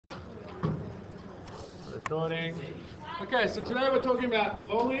Recording. Okay, so today we're talking about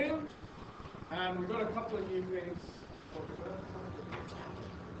volume, and we've got a couple of new things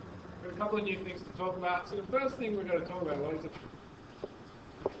to talk about. So the first thing we're going to talk about, what is it?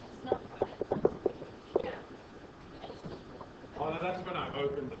 Oh, no, that's when I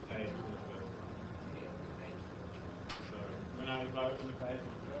open the page. So when I open the page,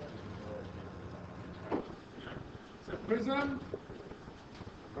 so prism.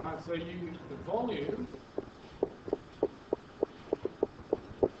 Right, so the volume.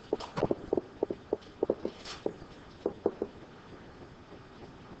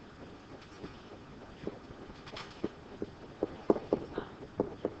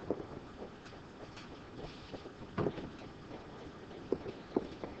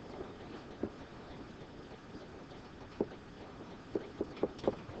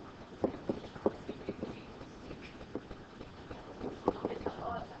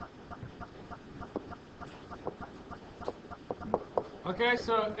 Okay,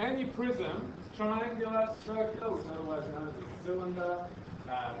 so any prism, triangular, circular, otherwise known as a cylinder,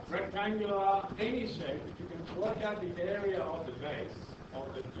 rectangular, any shape, if you can work out the area of the base of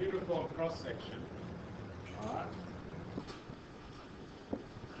the uniform cross-section, alright?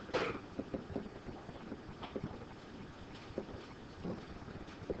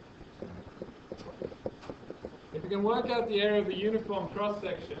 If you can work out the area of the uniform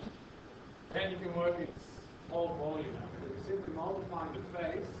cross-section, then you can work its whole volume out. So you're simply multiplying the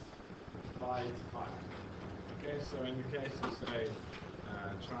face by its height. Okay, so in the case of, say,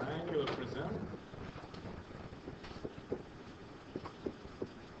 triangular prism,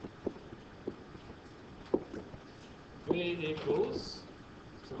 V equals,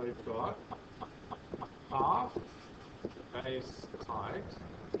 so we've got half base height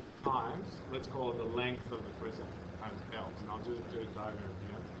times, let's call it the length of the prism, times L. And I'll just do a diagram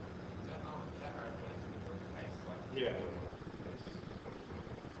here. Yeah.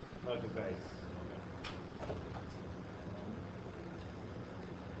 Not the base.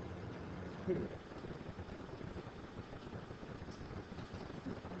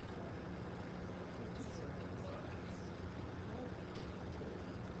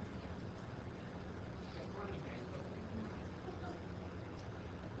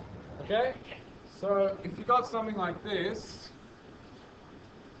 Okay, so if you got something like this,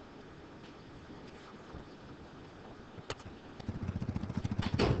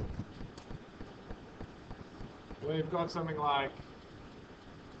 we've got something like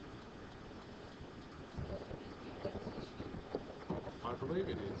I believe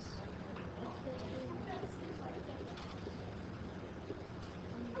it is.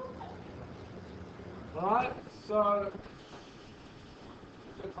 Alright, so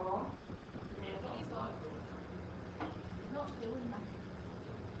hold on.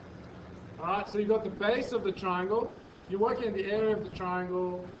 Alright, so you've got the base of the triangle. You're working at the area of the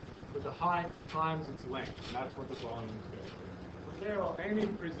triangle with the height times its length. And that's what the volume is going to be. Okay, well, any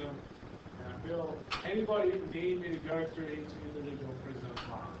prism, and I feel anybody who need me to go through each individual prism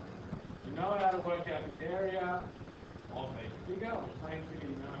line. You know how to work out the area of a figure, or plane figure,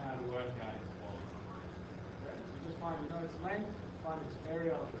 you know how to work out its volume. Okay? So you just find, you know its length, find its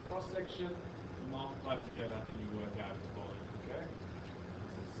area of the cross-section, you multiply together, and you work out its volume. Okay?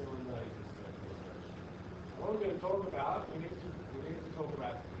 It's a cylinder, it's a circular version. What we're going to talk about, we need to talk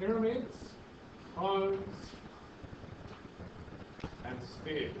about pyramids, cones, and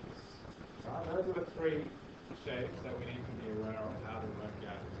spheres. Right? Those are the three shapes that we need to be aware of how to work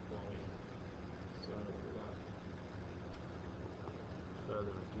out its volume. So without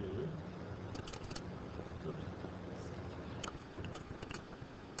further ado,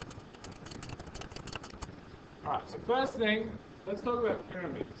 alright, so first thing, let's talk about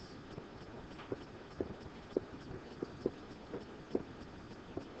pyramids.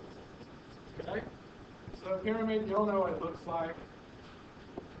 Okay? So a pyramid, you all know what it looks like.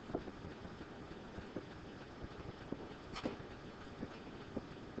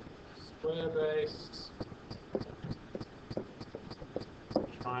 Square base,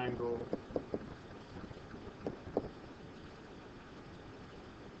 triangle,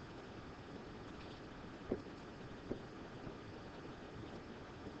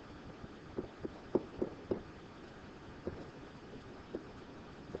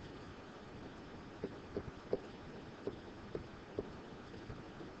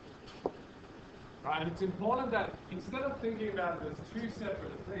 right, and it's important that instead of thinking about it as two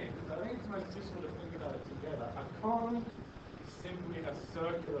separate things, I think it's most useful to think about it together. A cone is simply a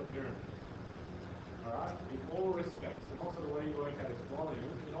circular pyramid. Alright? In all respects, and also the way you work out its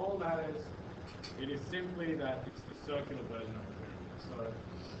volume, in all matters, it is simply that it's the circular version of the pyramid. So,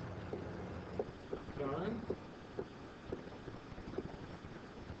 cone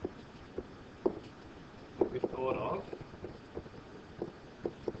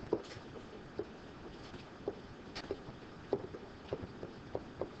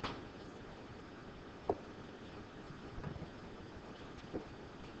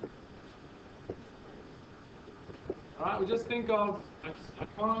we just think of a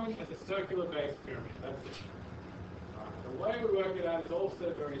cone as a circular base pyramid. That's it. The way we work it out is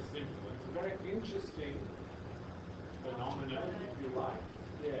also very simple. It's a very interesting phenomenon, if you like.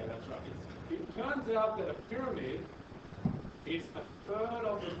 Yeah, that's right. It turns out that a pyramid is a third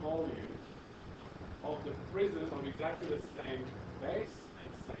of the volume of the prism of exactly the same base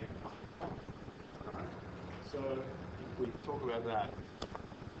and same height. Right. So if we talk about that,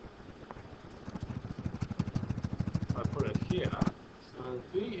 I put it here. So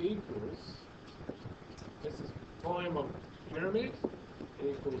V equals, this is volume of pyramid,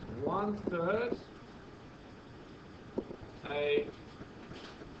 equals 1/3 A H,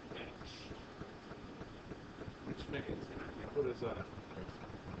 which means, put as a,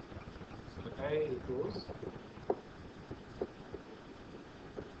 so A equals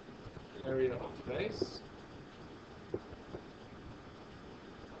the area of the base,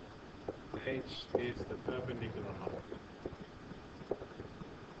 H is the perpendicular height.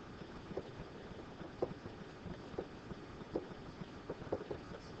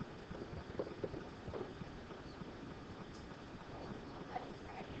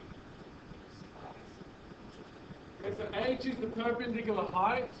 H is the perpendicular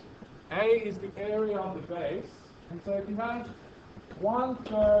height, A is the area of the base, and so if you have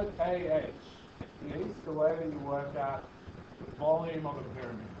 1/3 AH is the way that you work out the volume of a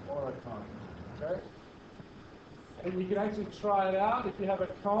pyramid or a cone. Okay? And you can actually try it out if you have a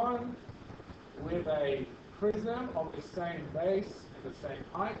cone with a prism of the same base and the same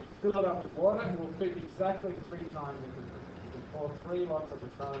height, fill it up with water, and it will fit exactly 3 times into the prism. You can pour 3 lots of the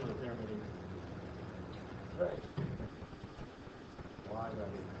cone of the pyramid in. Great. Why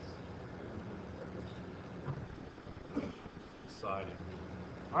that is exciting.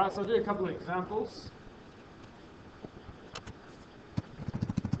 Alright, so I'll do a couple of examples.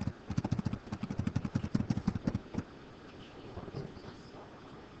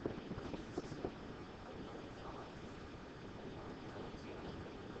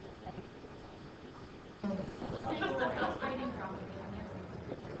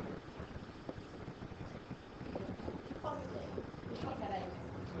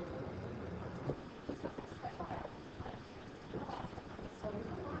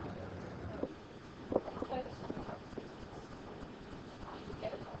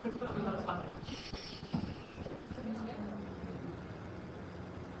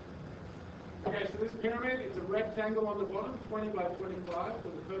 Okay, so this pyramid is a rectangle on the bottom, 20 by 25,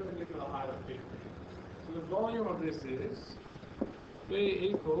 with a perpendicular height of 50. So the volume of this is B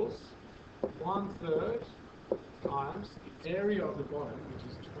equals 1/3 times the area of the bottom, which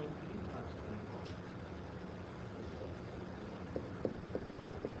is 20 times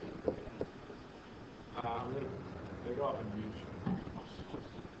 25. I'm going to go up and mute you.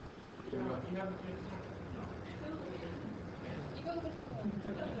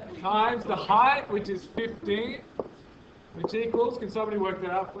 Times the height, which is 15, which equals, can somebody work that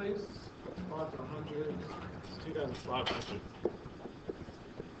out, please? 5 to 100, it's 2,500.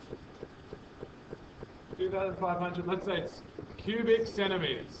 2,500, let's say it's cubic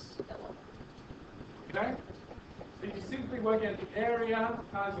centimeters. Okay? So you simply work out the area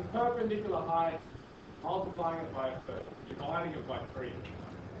times the perpendicular height, multiplying it by a third. You're dividing it by 3.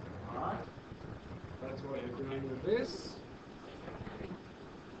 Alright? That's what you're doing with this.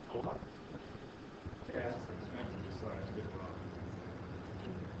 Yeah, sorry, it's a bit wrong.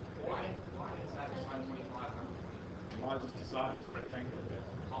 Why is that assigned 25? I just decided it's rectangular there.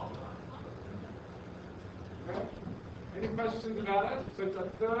 Oh, Okay. Any questions about it? So it's a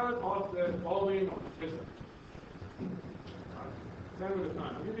third of the volume of the prism. Right. Same with the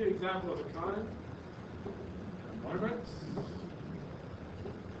cone. I'll give you an example of a cone in a moment.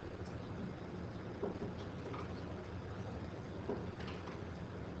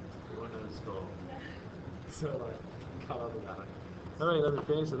 Score. So like cut up about it. Let me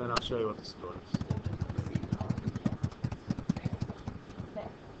finish and then I'll show you what the score is.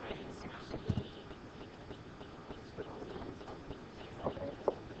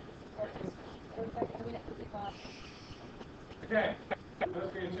 Okay.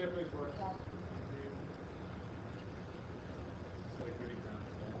 Let's get your please work.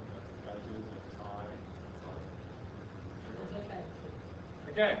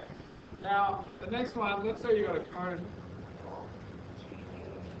 Okay. Now, the next one, let's say you got a cone.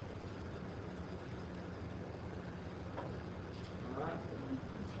 Alright.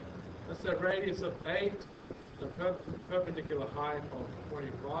 Let's say radius of 8, the perpendicular height of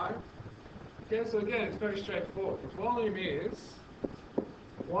 25. Okay, so again, it's very straightforward. The volume is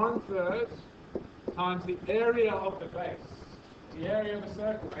 1/3 times the area of the base. The area of the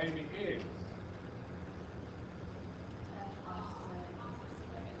circle, AB, is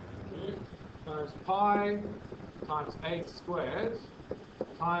times pi times 8 squared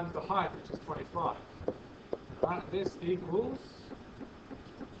times the height, which is 25. Right, this equals,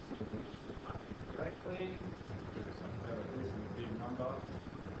 correctly, a big number.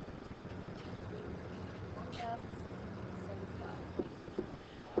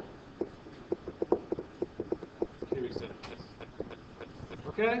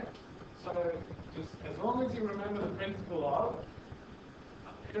 Okay? So just as long as you remember the principle of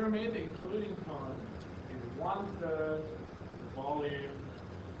a pyramid, including cone, is 1/3 the volume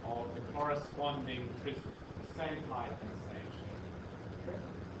of the corresponding prism, the same height and the same shape. Okay?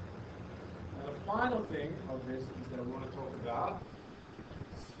 Now the final thing of this is that we want to talk about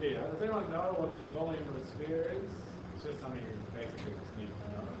sphere. Does anyone know what the volume of a sphere is? It's just something you basically just need to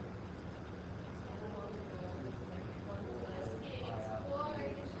know.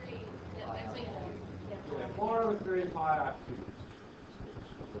 Yeah, 4/3 pi r cubed.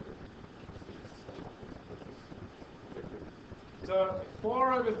 So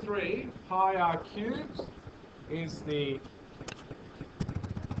 4/3 pi r cubed is the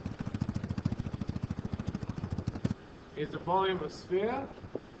volume of a sphere.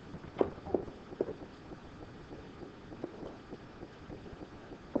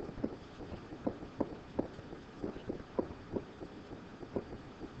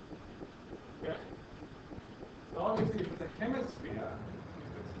 Okay. So obviously, if it's a hemisphere,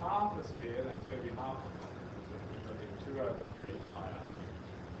 if it's half a sphere, that's going to be half of it. So it's going to be 2/3 pi r cubed.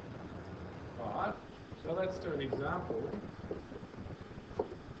 Alright, so let's do an example.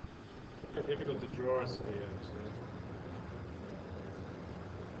 It's difficult to draw a sphere, actually.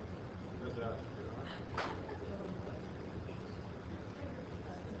 Does that,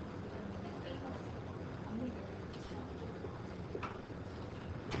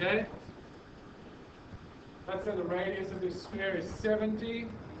 okay? Let's say the radius of this sphere is 70.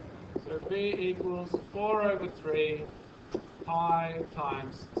 So B equals 4/3 pi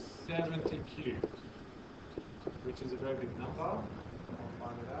times 70 cubed, which is a very big number. I'll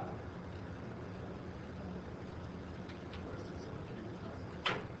find it out.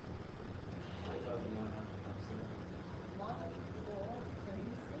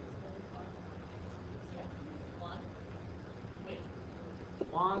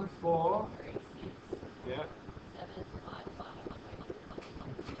 One, four. Yeah.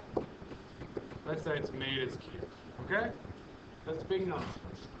 Let's say it's meters cubed. Okay? That's a big number.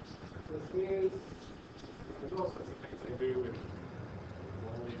 So there's all sorts of things they do with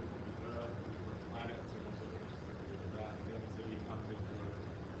volume of the Earth, with planets, and that density comes into it.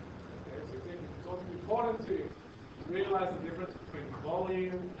 Okay, so it's important to realize the difference between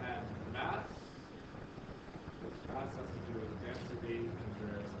volume and mass. Mass has to do with density and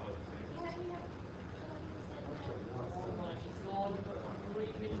various other things.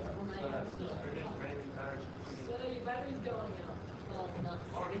 So your battery's going out.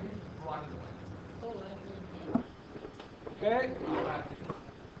 Okay?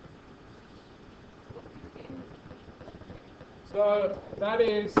 So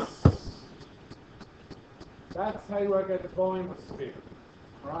that's how you work out the volume of a sphere.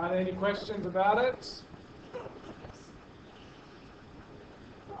 Alright, any questions about it?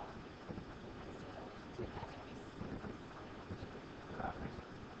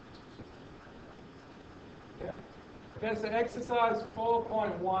 Yeah. Okay, so exercise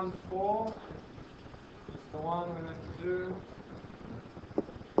 4.14 is the one we have to do.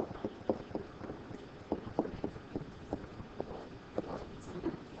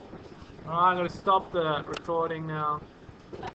 Alright, I'm going to stop the recording now.